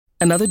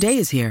Another day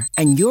is here,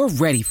 and you're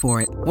ready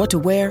for it. What to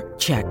wear?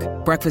 Check.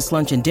 Breakfast,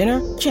 lunch, and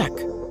dinner? Check.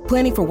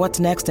 Planning for what's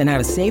next and how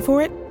to save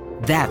for it?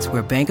 That's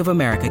where Bank of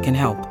America can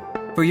help.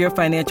 For your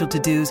financial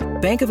to-dos,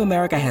 Bank of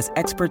America has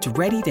experts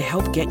ready to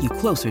help get you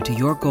closer to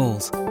your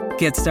goals.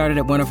 Get started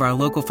at one of our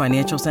local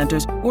financial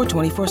centers or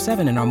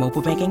 24/7 in our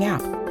mobile banking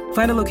app.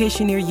 Find a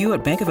location near you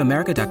at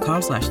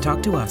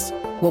bankofamerica.com/talktous.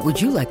 What would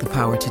you like the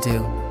power to do?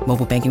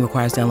 Mobile banking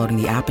requires downloading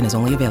the app and is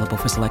only available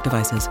for select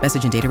devices.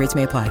 Message and data rates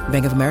may apply.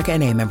 Bank of America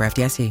N.A., member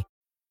FDIC.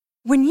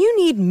 When you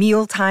need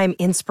mealtime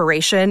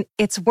inspiration,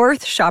 it's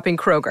worth shopping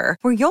Kroger,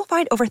 where you'll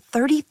find over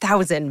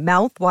 30,000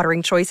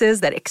 mouth-watering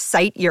choices that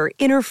excite your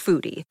inner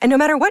foodie. And no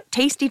matter what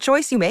tasty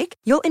choice you make,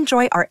 you'll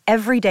enjoy our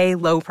everyday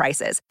low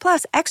prices,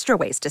 plus extra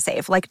ways to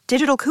save, like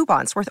digital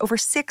coupons worth over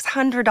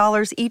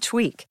 $600 each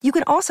week. You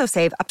can also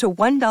save up to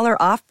 $1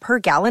 off per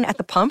gallon at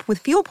the pump with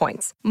fuel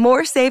points.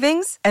 More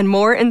savings and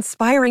more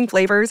inspiring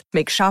flavors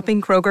make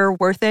shopping Kroger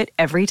worth it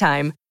every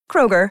time.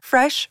 Kroger,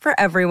 fresh for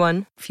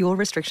everyone. Fuel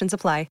restrictions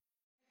apply.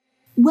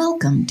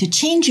 Welcome to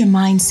Change Your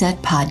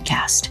Mindset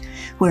podcast,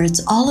 where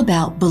it's all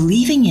about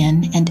believing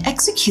in and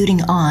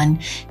executing on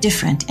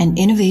different and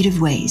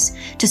innovative ways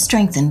to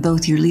strengthen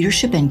both your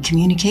leadership and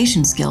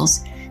communication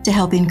skills to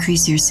help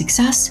increase your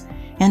success,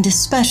 and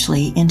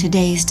especially in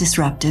today's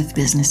disruptive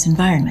business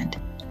environment.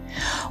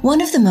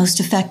 One of the most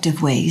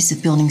effective ways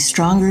of building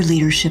stronger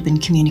leadership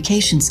and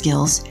communication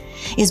skills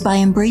is by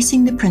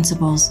embracing the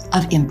principles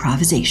of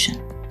improvisation.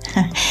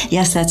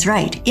 Yes, that's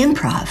right,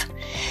 improv.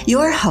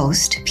 Your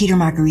host, Peter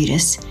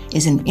Margaritis,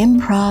 is an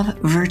improv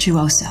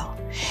virtuoso.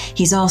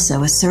 He's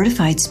also a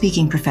certified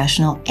speaking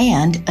professional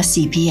and a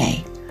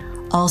CPA,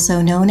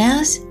 also known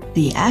as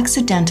the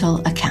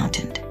Accidental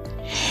Accountant.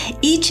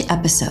 Each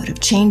episode of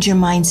Change Your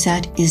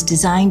Mindset is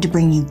designed to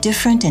bring you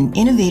different and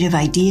innovative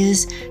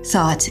ideas,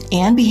 thoughts,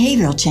 and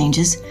behavioral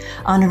changes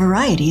on a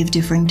variety of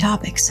differing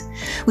topics,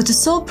 with the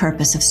sole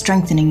purpose of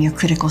strengthening your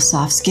critical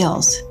soft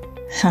skills.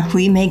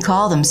 We may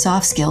call them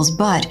soft skills,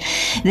 but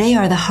they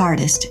are the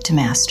hardest to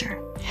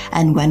master.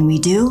 And when we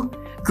do,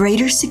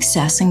 greater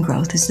success and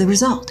growth is the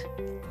result.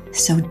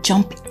 So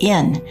jump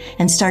in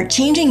and start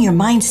changing your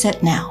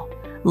mindset now.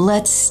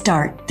 Let's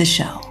start the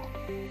show.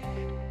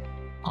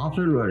 Off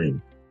and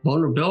running.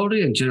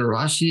 Vulnerability and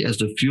generosity as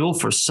the fuel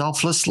for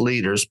selfless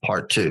leaders,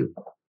 part 2.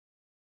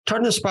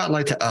 Turn the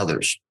spotlight to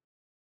others.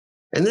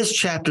 In this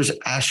chapter's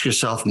Ask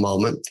Yourself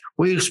moment,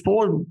 we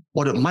explored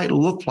what it might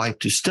look like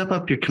to step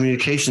up your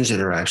communications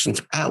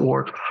interactions at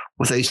work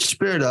with a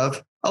spirit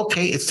of,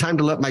 okay, it's time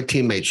to let my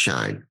teammates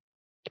shine.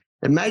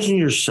 Imagine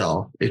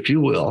yourself, if you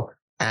will,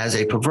 as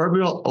a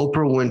proverbial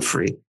Oprah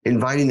Winfrey,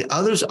 inviting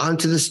others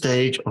onto the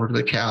stage or to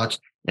the couch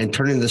and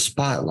turning the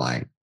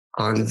spotlight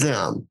on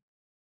them.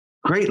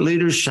 Great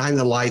leaders shine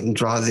the light and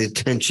draw the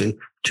attention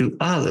to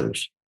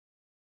others.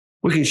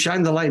 We can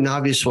shine the light in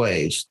obvious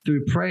ways,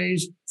 through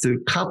praise,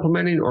 through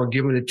complimenting or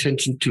giving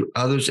attention to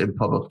others in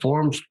public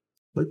forums.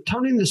 But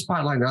turning the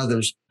spotlight on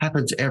others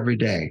happens every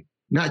day,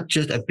 not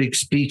just at big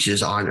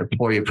speeches on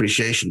Employee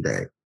Appreciation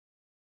Day.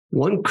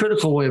 One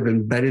critical way of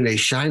embedding a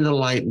shine the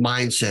light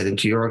mindset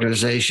into your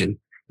organization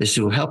is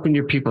through helping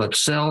your people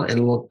excel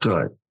and look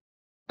good.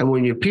 And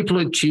when your people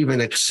achieve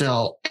and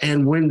excel,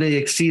 and when they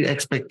exceed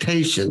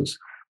expectations,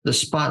 the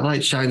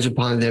spotlight shines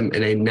upon them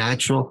in a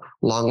natural,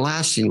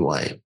 long-lasting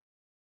way.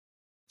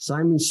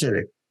 Simon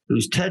Sinek,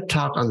 whose TED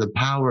Talk on the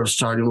power of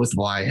starting with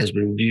why has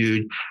been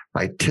viewed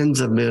by tens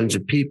of millions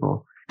of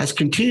people, has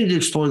continued to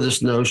explore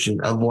this notion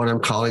of what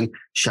I'm calling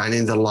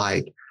shining the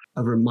light,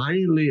 of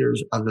reminding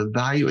leaders of the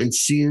value in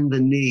seeing the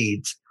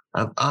needs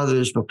of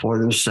others before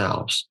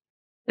themselves.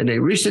 In a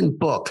recent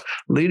book,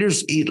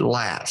 Leaders Eat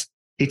Last,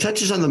 he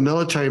touches on the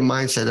military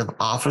mindset of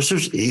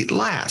officers eat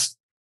last,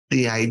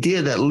 the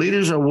idea that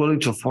leaders are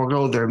willing to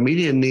forego their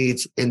immediate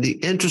needs in the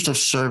interest of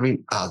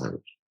serving others.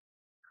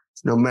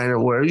 No matter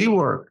where you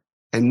work,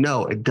 and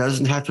no, it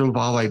doesn't have to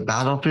involve a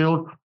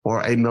battlefield or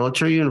a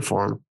military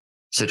uniform.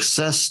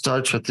 Success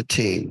starts with the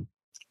team.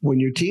 When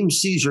your team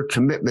sees your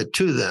commitment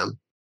to them,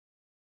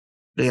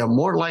 they are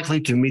more likely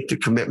to meet their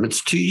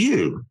commitments to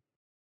you,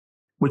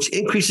 which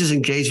increases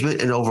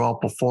engagement and overall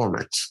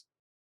performance.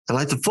 And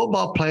like the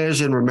football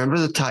players in Remember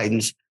the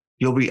Titans,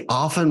 you'll be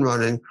off and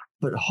running,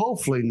 but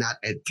hopefully not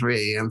at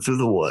 3 a.m. through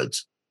the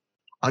woods,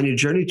 on your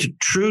journey to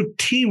true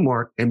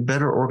teamwork and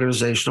better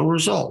organizational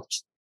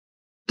results.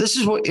 This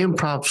is what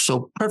improv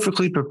so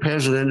perfectly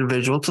prepares an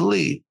individual to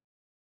lead.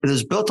 It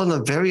is built on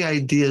the very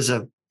ideas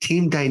of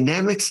team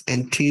dynamics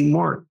and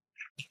teamwork,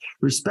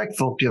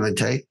 respectful give and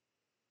take,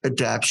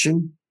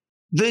 adaptation,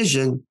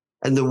 vision,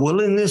 and the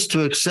willingness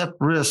to accept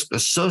risk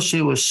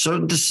associated with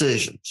certain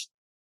decisions.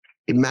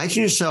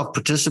 Imagine yourself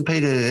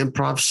participating in an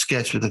improv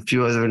sketch with a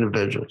few other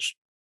individuals.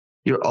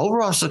 Your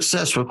overall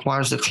success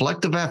requires the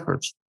collective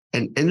efforts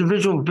and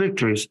individual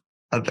victories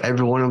of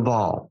everyone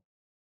involved.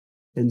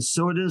 And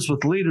so it is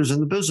with leaders in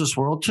the business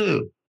world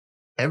too.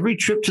 Every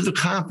trip to the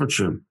conference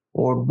room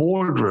or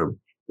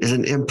boardroom is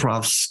an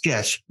improv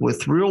sketch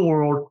with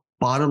real-world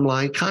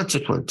bottom-line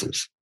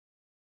consequences.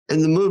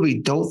 In the movie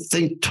Don't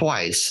Think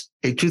Twice,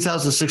 a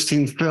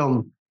 2016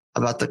 film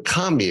about the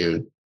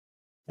commune,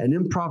 an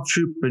improv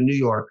troupe in New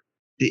York.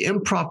 The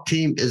improv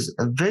team is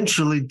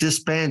eventually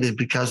disbanded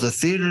because the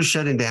theater is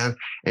shutting down,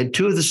 and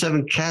 2 of the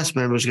 7 cast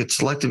members get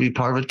selected to be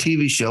part of a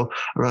TV show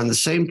around the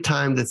same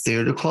time the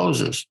theater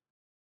closes.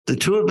 The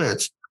 2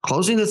 events,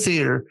 closing the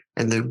theater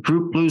and the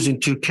group losing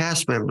 2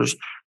 cast members,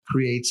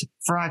 creates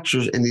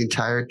fractures in the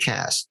entire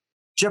cast,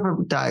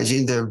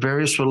 jeopardizing their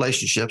various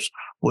relationships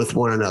with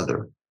one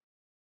another.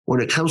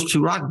 When it comes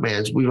to rock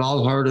bands, we've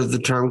all heard of the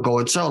term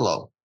going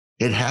solo.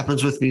 It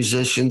happens with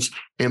musicians,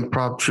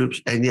 improv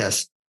troupes, and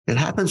yes, it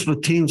happens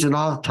with teams in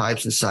all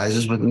types and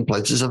sizes within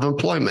places of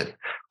employment,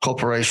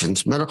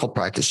 corporations, medical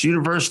practice,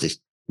 universities,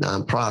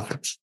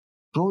 nonprofits.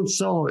 Going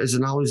solo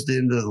isn't always the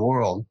end of the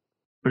world,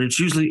 but it's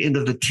usually the end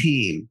of the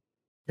team.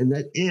 And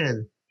that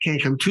end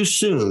can't come too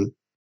soon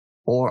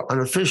or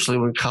unofficially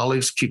when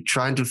colleagues keep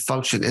trying to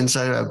function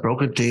inside a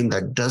broken team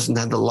that doesn't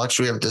have the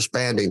luxury of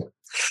disbanding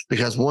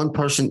because one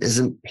person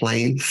isn't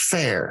playing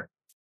fair.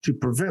 To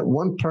prevent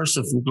one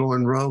person from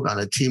going rogue on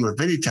a team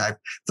of any type,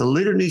 the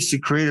leader needs to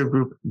create a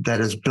group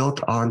that is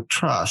built on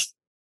trust,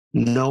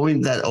 knowing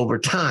that over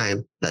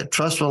time, that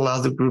trust will allow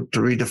the group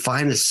to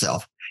redefine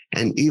itself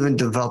and even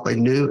develop a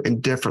new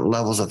and different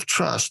levels of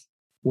trust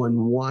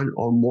when one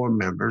or more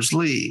members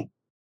leave.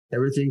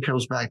 Everything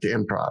comes back to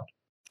improv.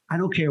 I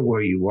don't care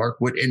where you work,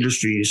 what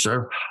industry you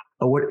serve,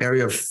 or what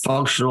area of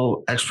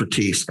functional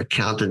expertise,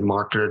 accountant,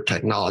 marketer,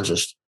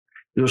 technologist.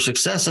 Your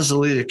success as a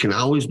leader can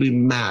always be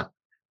mapped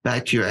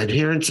back to your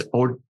adherence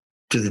or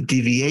to the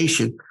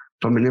deviation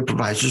from an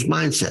improviser's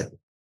mindset.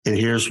 And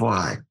here's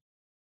why.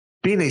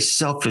 Being a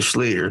selfish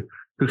leader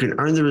who can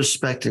earn the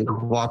respect and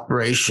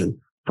cooperation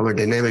from a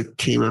dynamic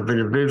team of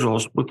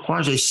individuals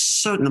requires a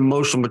certain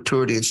emotional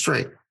maturity and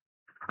strength.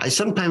 I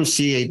sometimes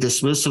see a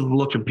dismissive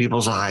look in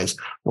people's eyes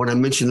when I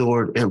mention the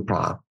word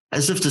improv,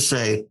 as if to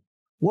say,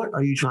 what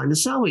are you trying to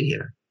sell me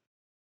here?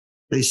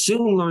 They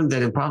soon learn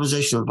that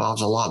improvisation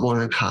involves a lot more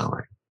than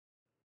comedy.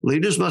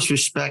 Leaders must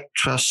respect,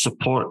 trust,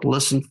 support,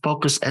 listen,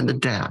 focus, and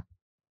adapt.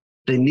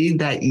 They need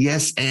that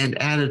yes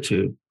and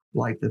attitude.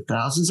 Like the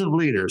thousands of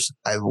leaders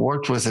I've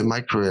worked with in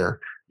my career,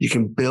 you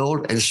can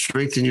build and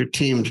strengthen your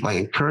teams by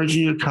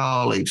encouraging your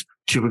colleagues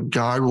to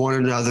regard one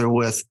another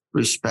with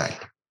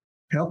respect,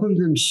 helping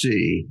them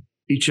see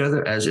each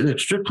other as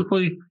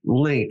inextricably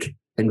linked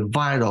and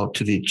vital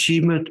to the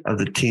achievement of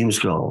the team's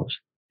goals.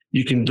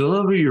 You can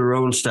deliver your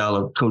own style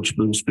of Coach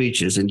Boone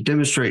speeches and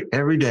demonstrate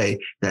every day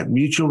that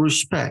mutual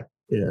respect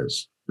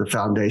is the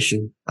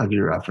foundation of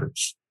your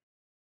efforts.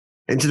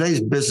 In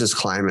today's business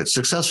climate,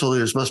 successful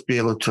leaders must be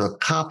able to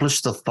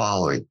accomplish the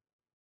following.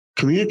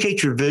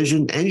 Communicate your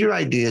vision and your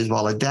ideas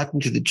while adapting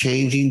to the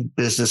changing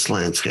business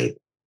landscape.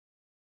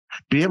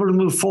 Be able to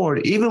move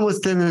forward even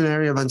within an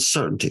area of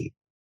uncertainty.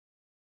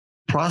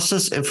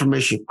 Process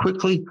information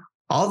quickly,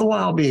 all the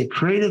while being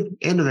creative,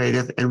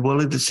 innovative, and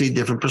willing to see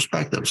different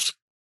perspectives.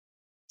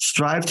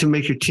 Strive to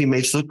make your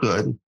teammates look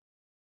good.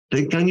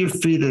 Think on your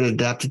feet and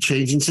adapt to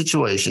changing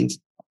situations.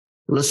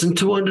 Listen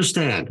to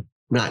understand,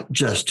 not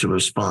just to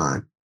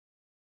respond.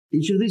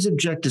 Each of these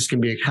objectives can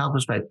be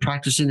accomplished by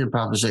practicing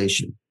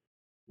improvisation.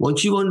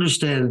 Once you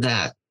understand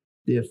that,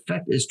 the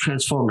effect is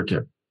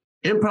transformative.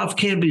 Improv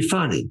can be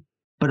funny,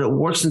 but it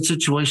works in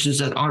situations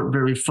that aren't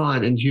very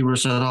fun and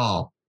humorous at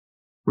all,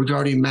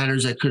 regarding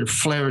matters that could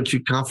flare into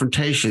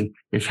confrontation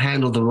if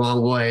handled the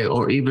wrong way,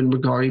 or even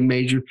regarding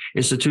major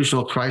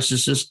institutional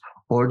crises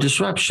or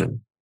disruption.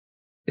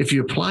 If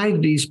you apply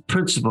these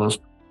principles,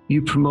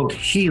 you promote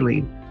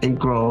healing and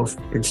growth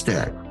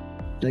instead.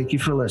 Thank you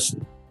for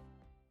listening.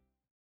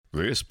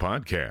 This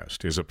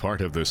podcast is a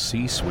part of the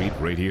C-Suite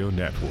Radio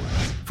Network.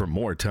 For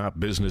more top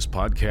business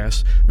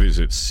podcasts,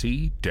 visit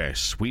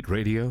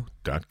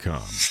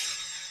c-suiteradio.com.